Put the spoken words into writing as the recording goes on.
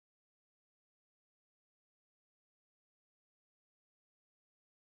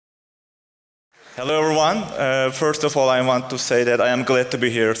Hello everyone. First of all, I want to say that I am glad to be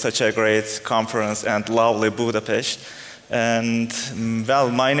here, such a great conference and lovely Budapest. And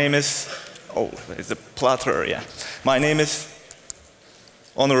well, my name is, it's a platter, yeah. My name is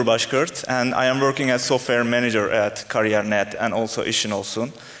Onur Baskirt, and I am working as software manager at Kariyer.net and also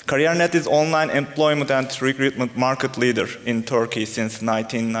IşinOlsun. Kariyer.net is online employment and recruitment market leader in Turkey since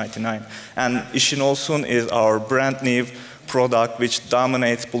 1999. And IşinOlsun is our brand new product which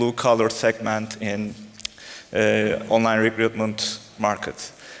dominates blue-collar segment in online recruitment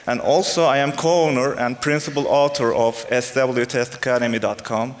market. And also I am co-owner and principal author of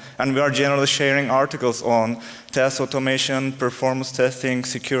swtestacademy.com, and we are generally sharing articles on test automation, performance testing,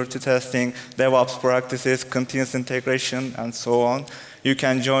 security testing, DevOps practices, continuous integration, and so on. You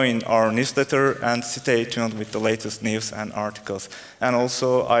can join our newsletter and stay tuned with the latest news and articles. And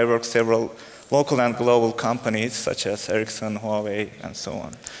also I work several local and global companies such as Ericsson, Huawei, and so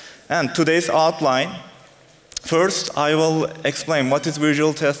on. And today's outline, first I will explain what is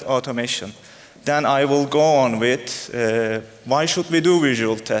visual test automation. Then I will go on with why should we do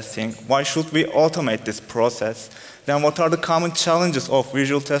visual testing? Why should we automate this process? Then what are the common challenges of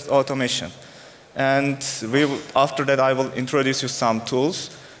visual test automation? And after that I will introduce you some tools.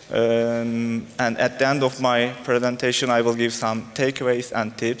 And at the end of my presentation I will give some takeaways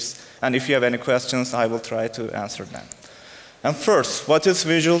and tips. And if you have any questions, I will try to answer them. And first, what is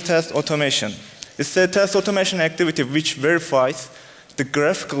visual test automation? It's a test automation activity which verifies the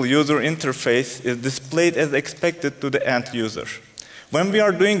graphical user interface is displayed as expected to the end user. When we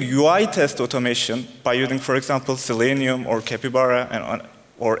are doing UI test automation by using, for example, Selenium or Capybara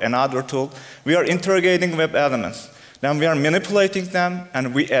or another tool, we are interrogating web elements. Then we are manipulating them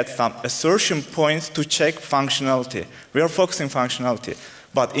and we add some assertion points to check functionality. We are focusing functionality.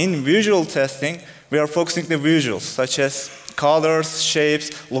 But in visual testing, we are focusing the visuals, such as colors, shapes,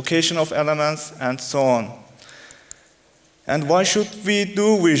 location of elements, and so on. And why should we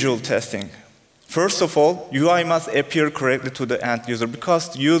do visual testing? First of all, UI must appear correctly to the end user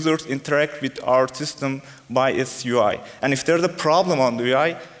because users interact with our system by its UI. And if there's a problem on the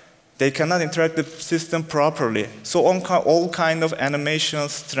UI, they cannot interact with the system properly. So all kind of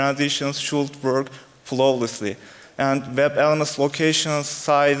animations, transitions should work flawlessly. And web elements, locations,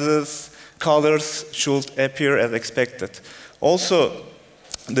 sizes, colors should appear as expected. Also,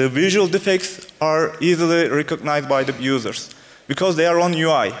 the visual defects are easily recognized by the users because they are on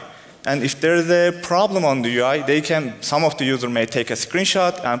UI. And if there is a problem on the UI, some of the users may take a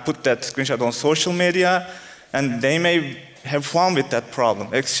screenshot and put that screenshot on social media, and they may have fun with that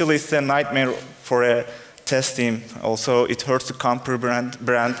problem. Actually, it's a nightmare for a test team. Also, it hurts the company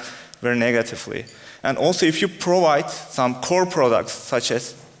brand very negatively. And also, if you provide some core products, such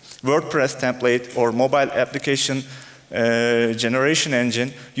as WordPress template or mobile application generation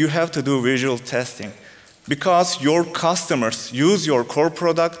engine, you have to do visual testing. Because your customers use your core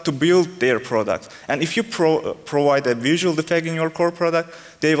product to build their product. And if you provide a visual defect in your core product,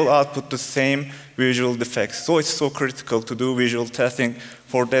 they will output the same visual defects. So it's so critical to do visual testing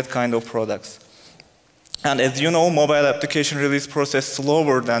for that kind of products. And as you know, mobile application release process is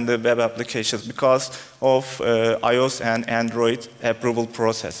slower than the web applications because of iOS and Android approval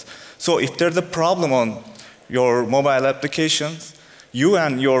process. So if there's a problem on your mobile applications, you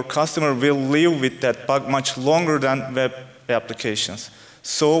and your customer will live with that bug much longer than web applications.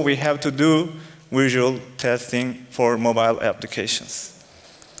 So we have to do visual testing for mobile applications.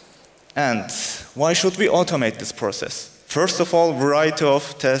 And why should we automate this process? First of all, variety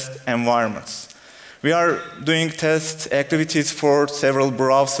of test environments. We are doing test activities for several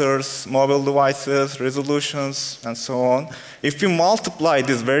browsers, mobile devices, resolutions, and so on. If we multiply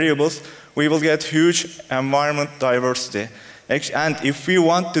these variables, we will get huge environment diversity. And if we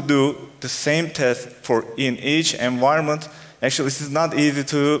want to do the same test in each environment, actually this is not easy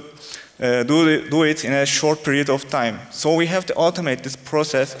to do it in a short period of time. So we have to automate this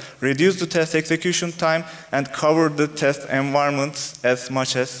process, reduce the test execution time, and cover the test environments as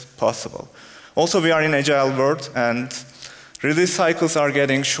much as possible. Also, we are in agile world, and release cycles are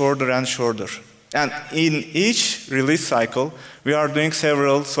getting shorter and shorter. And in each release cycle, we are doing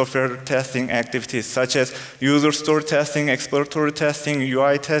several software testing activities, such as user story testing, exploratory testing,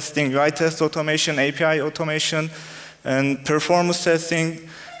 UI test automation, API automation, and performance testing,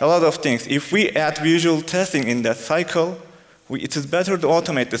 a lot of things. If we add visual testing in that cycle, it is better to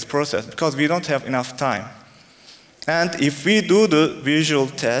automate this process because we don't have enough time. And if we do the visual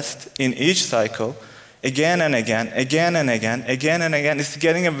test in each cycle, again and again, again and again, again and again, it's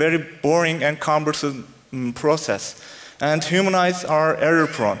getting a very boring and cumbersome process. And human eyes are error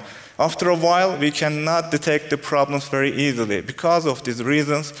prone. After a while, we cannot detect the problems very easily. Because of these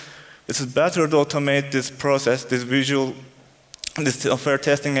reasons, It is better to automate this process, this software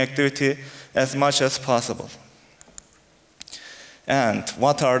testing activity as much as possible. And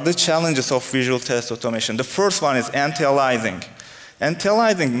what are the challenges of visual test automation? The first one is anti-aliasing.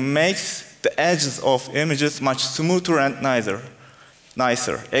 Anti-aliasing makes the edges of images much smoother and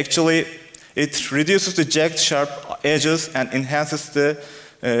nicer. Actually, it reduces the jagged sharp edges and enhances the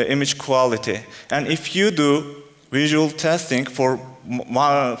image quality. And if you do visual testing for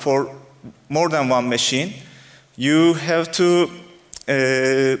more than one machine, you have to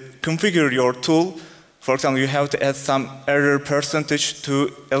configure your tool. For example, you have to add some error percentage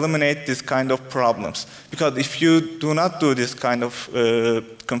to eliminate this kind of problems. Because if you do not do this kind of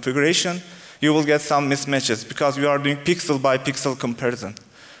configuration, you will get some mismatches because you are doing pixel by pixel comparison.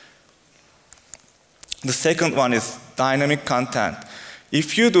 The second one is dynamic content.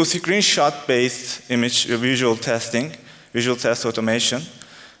 If you do screenshot-based image visual test automation,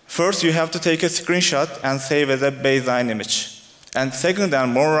 first you have to take a screenshot and save as a baseline image. And second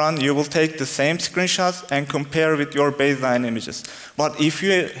and more on, you will take the same screenshots and compare with your baseline images. But if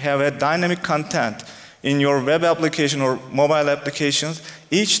you have a dynamic content in your web application or mobile applications,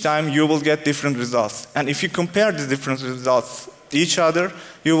 each time you will get different results. And if you compare the different results each other,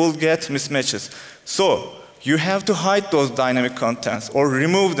 you will get mismatches. So you have to hide those dynamic contents or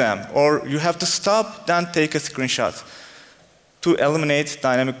remove them, or you have to stop, then take a screenshot to eliminate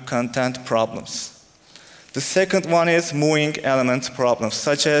dynamic content problems. The second one is moving element problems,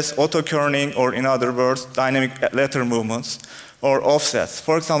 such as auto-kerning, or in other words, dynamic letter movements, or offsets.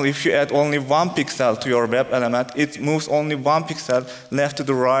 For example, if you add only one pixel to your web element, it moves only one pixel left to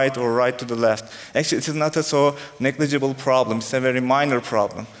the right or right to the left. Actually, it is not a so negligible problem. It's a very minor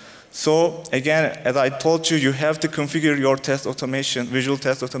problem. So again, as I told you, you have to configure your test automation, visual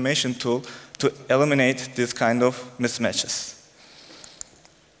test automation tool to eliminate this kind of mismatches.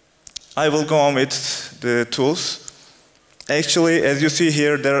 I will go on with the tools. Actually, as you see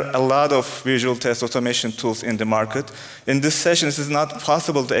here, there are a lot of visual test automation tools in the market. In this session, it is not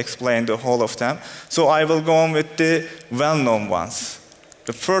possible to explain the whole of them. So I will go on with the well-known ones.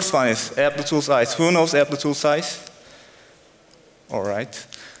 The first one is Applitools Ice. Who knows Applitools Ice? All right.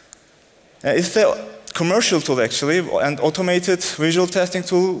 It's a commercial tool, actually, and automated visual testing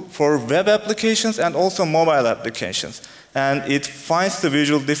tool for web applications and also mobile applications. And it finds the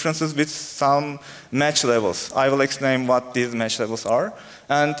visual differences with some match levels. I will explain what these match levels are.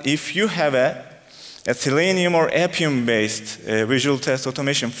 And if you have a Selenium or Appium-based visual test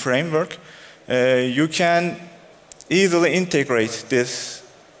automation framework, you can easily integrate this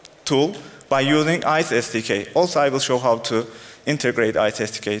tool by using ICE SDK. Also, I will show how to integrate ICE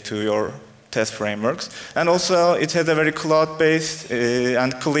SDK to your test frameworks. And also, it has a very cloud-based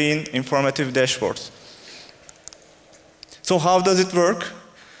and clean, informative dashboards. So how does it work?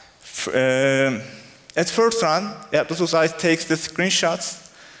 At first run, Applitools Ice takes the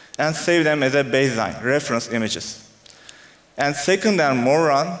screenshots and save them as a baseline, reference images. And second and more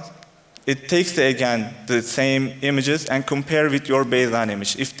run, it takes again the same images and compare with your baseline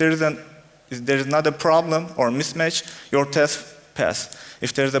image. If there is not a problem or mismatch, your test pass.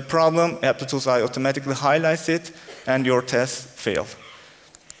 If there's a problem, Applitools Ice automatically highlights it and your test fails.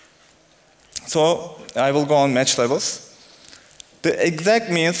 So I will go on match levels. The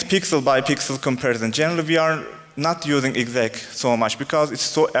exact means pixel by pixel comparison. Generally, we are not using exact so much because it's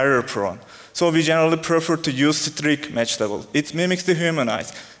so error prone. So we generally prefer to use streak match level. It mimics the human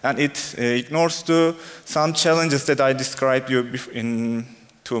eyes, and it ignores some challenges that I described you in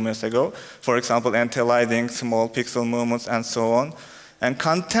 2 minutes ago. For example, anti-aliasing, small pixel movements, and so on. And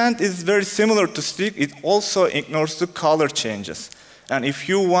content is very similar to streak. It also ignores the color changes. And if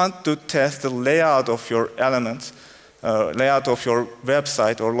you want to test the layout of your elements, layout of your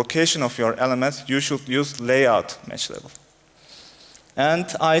website or location of your elements, you should use layout match level. And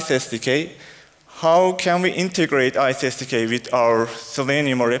ICE SDK. How can we integrate ICE SDK with our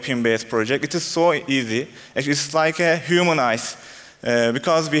Selenium or Appium-based project? It is so easy. It's like a human ICE,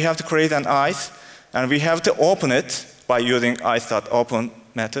 because we have to create an ICE, and we have to open it by using ice.open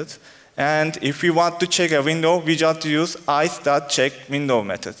method. And if we want to check a window, we just use ice.checkWindow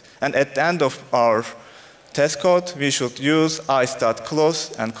method. And at the end of our test code, we should use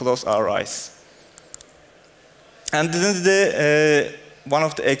ice.close and close our ICE. And this is one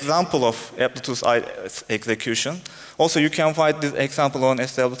of the example of Applitools Ice execution. Also, you can find this example on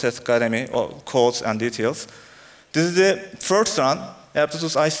SWTest Academy, or codes and details. This is the first run.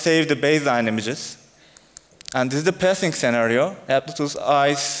 Applitools Ice saved the baseline images. And this is the passing scenario. Applitools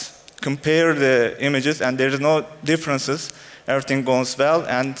Ice compare the images, and there is no differences. Everything goes well,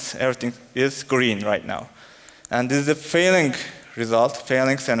 and everything is green right now. And this is the failing result,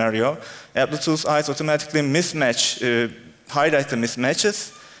 failing scenario. AppleTools eyes automatically highlight the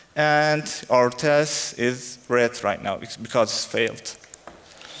mismatches, and our test is red right now because it's failed.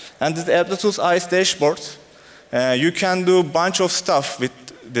 And this AppleTools eyes dashboard, you can do a bunch of stuff with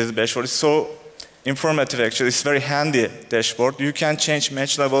this dashboard. It's so informative actually. It's very handy dashboard. You can change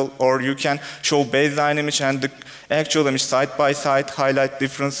match level, or you can show baseline image and the actual image side by side, highlight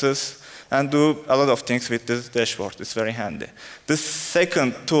differences, and do a lot of things with this dashboard. It's very handy. The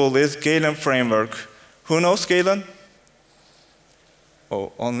second tool is Galen framework. Who knows Galen?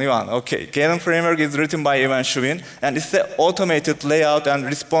 Oh, only one. Okay. Galen framework is written by Ivan Shubin, and it's an automated layout and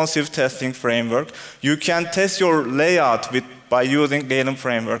responsive testing framework. You can test your layout by using Galen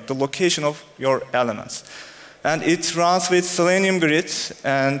framework, the location of your elements. And it runs with Selenium grid,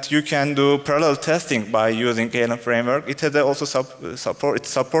 and you can do parallel testing by using Galen framework. It has also it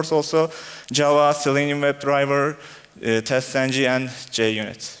supports also Java, Selenium WebDriver, TestNG, and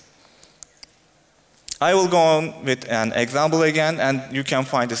JUnit. I will go on with an example again, and you can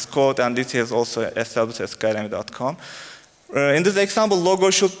find this code and details also at swtestacademy.com. In this example,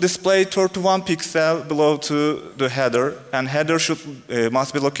 logo should display 31 pixel below to the header, and header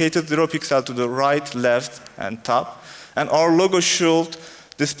must be located 0 pixel to the right, left, and top. And our logo should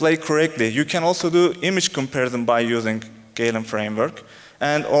display correctly. You can also do image comparison by using Galen framework,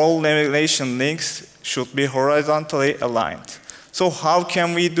 and all navigation links should be horizontally aligned. So how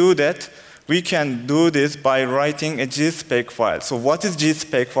can we do that? We can do this by writing a gspec file. So what is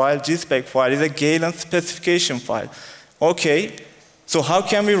gspec file? Gspec file is a Galen specification file. Okay, so how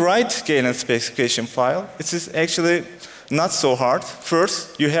can we write Galen specification file? It is actually not so hard.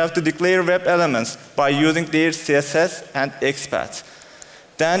 First, you have to declare web elements by using their CSS and XPath.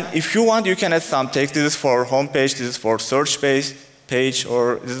 Then, if you want, you can add some text. This is for home page, this is for search page,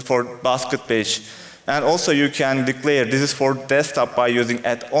 or this is for Baskirt page. And also you can declare this is for desktop by using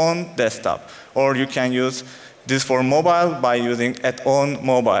add-on desktop. Or you can use this for mobile by using add-on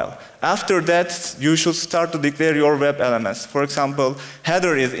mobile. After that, you should start to declare your web elements. For example,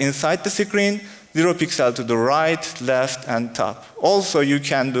 header is inside the screen, 0 pixel to the right, left, and top. Also, you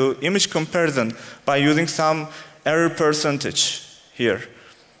can do image comparison by using some error percentage here.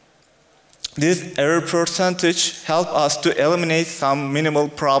 This error percentage helps us to eliminate some minimal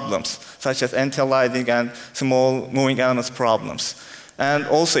problems, such as anti-aliasing and small moving elements problems. And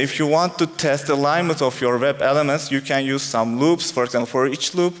also, if you want to test the alignment of your web elements, you can use some loops, for example, for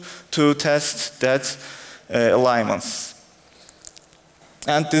each loop, to test that alignments.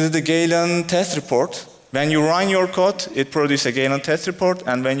 And this is the Galen test report. When you run your code, it produces a Galen test report,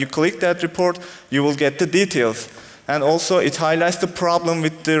 and when you click that report, you will get the details. And also, it highlights the problem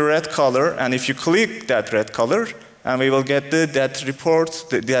with the red color, and if you click that red color, and we will get that report,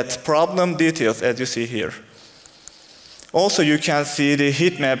 that problem details, as you see here. Also, you can see the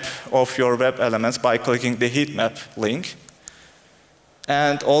heat map of your web elements by clicking the heat map link.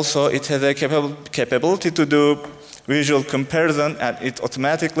 And also, it has a capability to do visual comparison, and it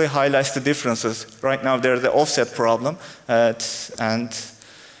automatically highlights the differences. Right now, there's the offset problem, and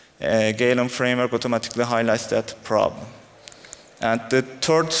Galen framework automatically highlights that problem. And the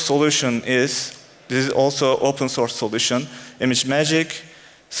third solution is, this is also open source solution, ImageMagick,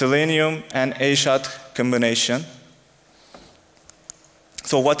 Selenium, and AShot combination.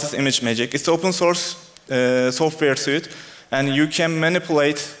 So what is ImageMagick? It's open source software suite, and you can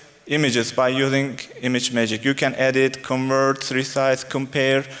manipulate images by using ImageMagick. You can edit, convert, resize,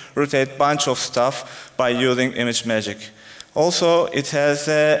 compare, rotate, bunch of stuff by using ImageMagick. Also, it has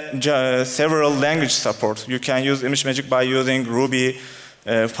several language support. You can use ImageMagick by using Ruby,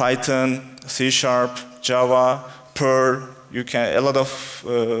 Python, C#, Java, Perl. You can a lot of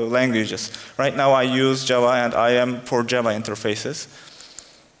languages. Right now, I use Java, and I am for Java interfaces.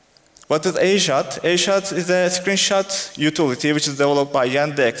 What is AShot? AShot is a screenshot utility which is developed by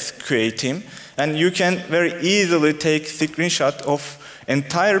Yandex QA team, and you can very easily take screenshot of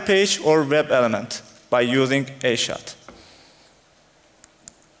entire page or web element by using AShot.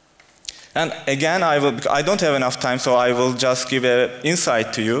 And again, I don't have enough time, so I will just give an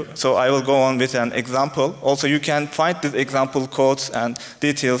insight to you. So I will go on with an example. Also, you can find the example codes and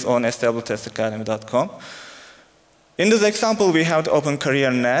details on swtestacademy.com. In this example, we have the open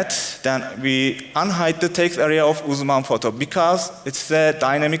career net. Then we unhide the text area of Uzman photo because it's a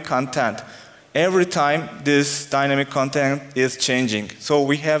dynamic content. Every time this dynamic content is changing. So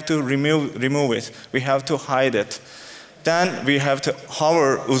we have to remove it. We have to hide it. Then we have to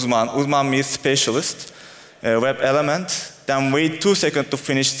hover Uzman. Uzman means specialist, web element. Then wait 2 seconds to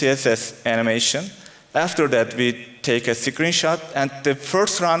finish CSS animation. After that, we take a screenshot. And the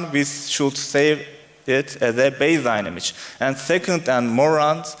first run, we should save it as a baseline image. And second and more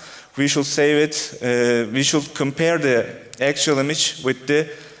rounds, we should save it, we should compare the actual image with the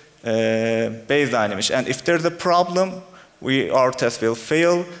baseline image. And if there's a problem, our test will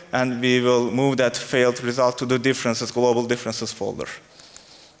fail, and we will move that failed result to the differences, global differences folder.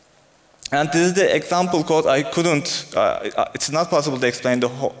 And this is the example code. I couldn't, it's not possible to explain the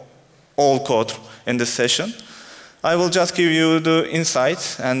whole code in this session. I will just give you the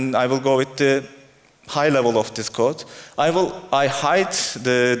insights, and I will go with the high level of this code. I hide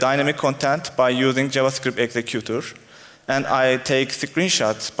the dynamic content by using JavaScript executor, and I take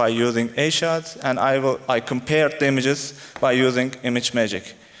screenshots by using AShot, and I compare the images by using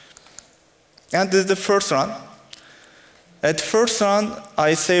ImageMagick. And this is the first run. At first run,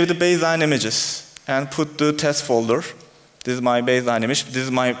 I save the baseline images and put the test folder. This is my baseline image. This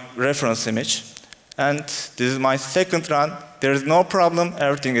is my reference image. And this is my second run. There is no problem.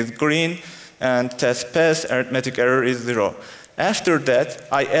 Everything is green. And test passed. Arithmetic error is 0. After that,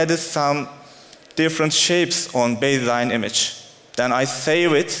 I added some different shapes on baseline image. Then I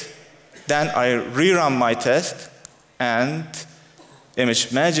save it. Then I rerun my test. And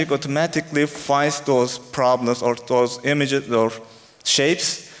ImageMagick automatically finds those problems or those images or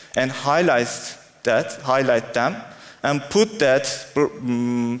shapes and highlight them, and put that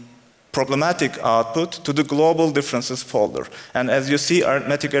problematic output to the global differences folder. And as you see,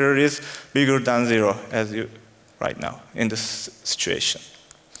 arithmetic error is bigger than 0 right now in this situation.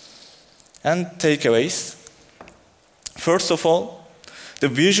 And takeaways. First of all, the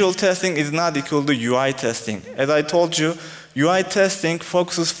visual testing is not equal to UI testing. As I told you, UI testing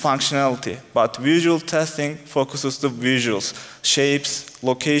focuses functionality, but visual testing focuses the visuals, shapes,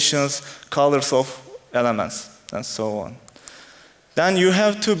 locations, colors of elements, and so on. Then you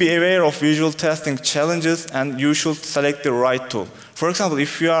have to be aware of visual testing challenges, and you should select the right tool. For example,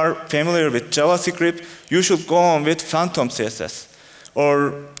 if you are familiar with JavaScript, you should go on with Phantom CSS.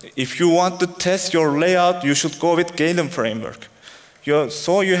 Or if you want to test your layout, you should go with Galen framework.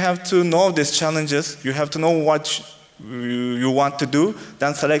 So you have to know these challenges, you have to know what you want to do,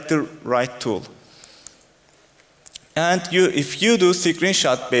 then select the right tool. And if you do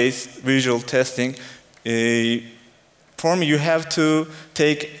screenshot-based visual testing, for me, you have to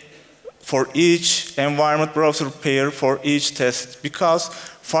take for each environment browser pair for each test, because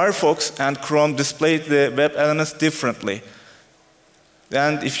Firefox and Chrome display the web elements differently.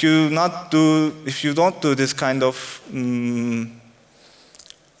 And if you don't do this kind of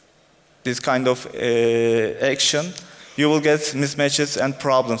action, you will get mismatches and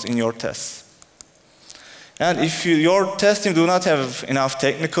problems in your tests. And if your test team do not have enough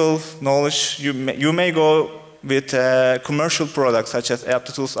technical knowledge, you may go with commercial products such as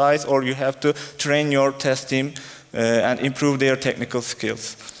AppTools Eyes, or you have to train your test team and improve their technical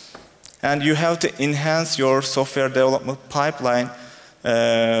skills. And you have to enhance your software development pipeline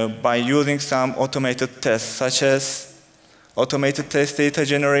by using some automated tests, such as automated test data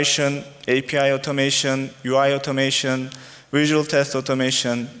generation, API automation, UI automation, visual test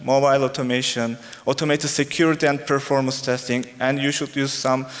automation, mobile automation, automated security and performance testing, and you should use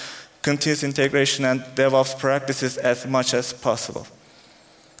some continuous integration and DevOps practices as much as possible.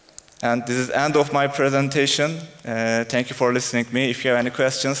 And this is the end of my presentation. Thank you for listening to me. If you have any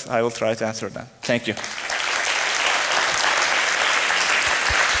questions, I will try to answer them. Thank you.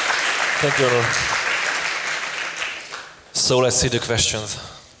 Thank you, Onur. So let's see the questions.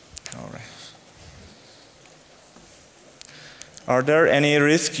 All right. Are there any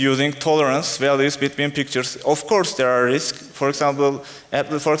risks using tolerance values between pictures? Of course, there are risks. For example,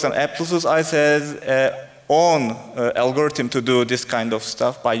 AppTools Eyes has own algorithm to do this kind of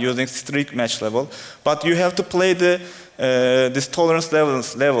stuff by using strict match level. But you have to play this tolerance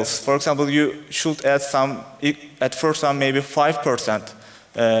levels. For example, you should add some, at first some maybe 5%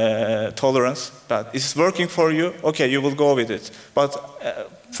 tolerance. But it's working for you, okay, you will go with it. But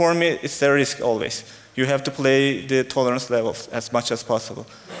for me, it's a risk always. You have to play the tolerance levels as much as possible.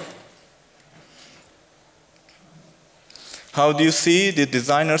 How do you see the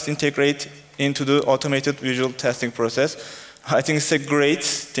designers integrate into the automated visual testing process? I think it's a great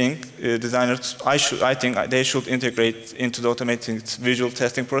thing. Designers, I think they should integrate into the automated visual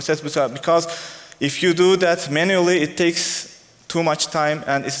testing process, because if you do that manually, it takes too much time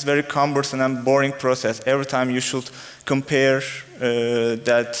and it's very cumbersome and boring process. Every time you should compare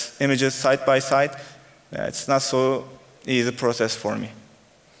that images side by side. It's not so easy process for me.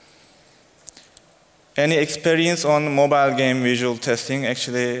 Any experience on mobile game visual testing?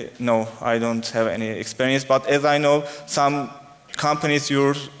 Actually, no, I don't have any experience. But as I know, some companies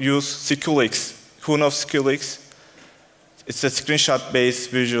use SQLix. Who knows SQLix? It's a screenshot-based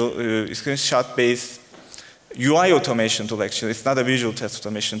visual, screenshot-based UI automation tool, actually. It's not a visual test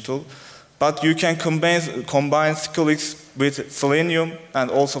automation tool. But you can combine Sculix with Selenium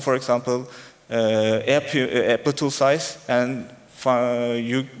and also, for example, app tool size, and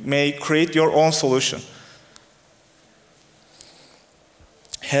you may create your own solution.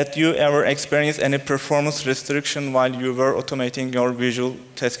 Had you ever experienced any performance restriction while you were automating your visual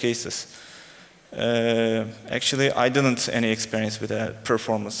test cases? Actually, I didn't any experience with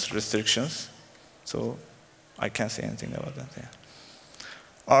performance restrictions, so I can't say anything about that. Yeah.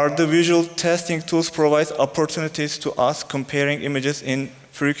 Are the visual testing tools provide opportunities to us comparing images in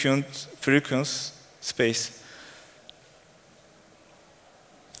frequency space?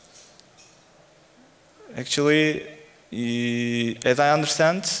 Actually, as I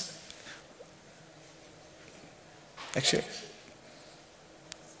understand, actually,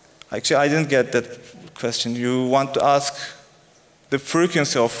 I didn't get that question. You want to ask the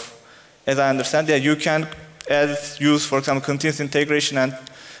frequency of, as I understand, yeah, you can use, for example, continuous integration and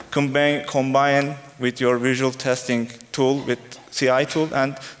combine with your visual testing tool, with CI tool,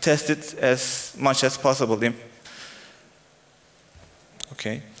 and test it as much as possible.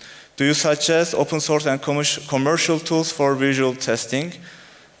 Okay. Do you suggest open source and commercial tools for visual testing?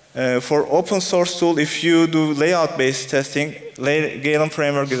 For open source tool, if you do layout-based testing, Galen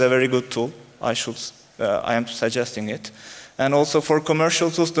framework is a very good tool. I am suggesting it. And also for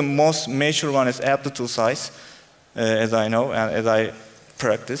commercial tools, the most mature one is app tool size, as I know and as I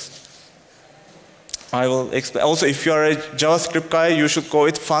practice. I will explain. Also, if you are a JavaScript guy, you should go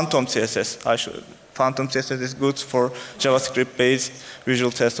with Phantom CSS. Phantom CSS is good for JavaScript-based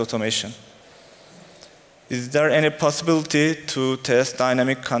visual test automation. Is there any possibility to test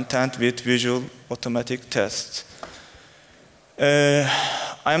dynamic content with visual automatic tests?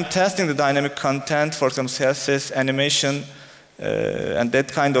 I'm testing the dynamic content for some CSS animation and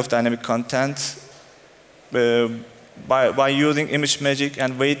that kind of dynamic content by using ImageMagick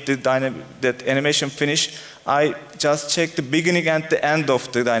and wait that animation finish. I just check the beginning and the end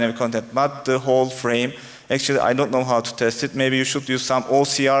of the dynamic content, not the whole frame. Actually, I don't know how to test it. Maybe you should use some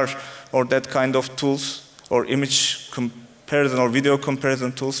OCR or that kind of tools, or image comparison or video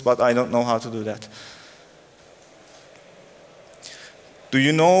comparison tools, but I don't know how to do that. Do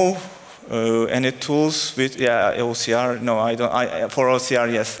you know any tools with OCR? No, I don't. For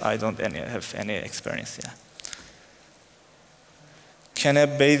OCR, yes, I don't have any experience. Yeah. Can a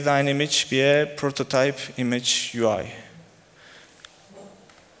baseline image be a prototype image UI?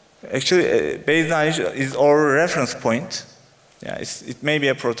 Actually, baseline is our reference point. Yeah, it may be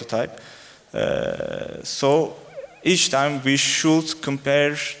a prototype. So each time we should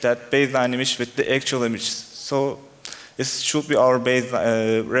compare that baseline image with the actual image. So it should be our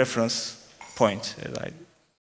baseline reference point, as I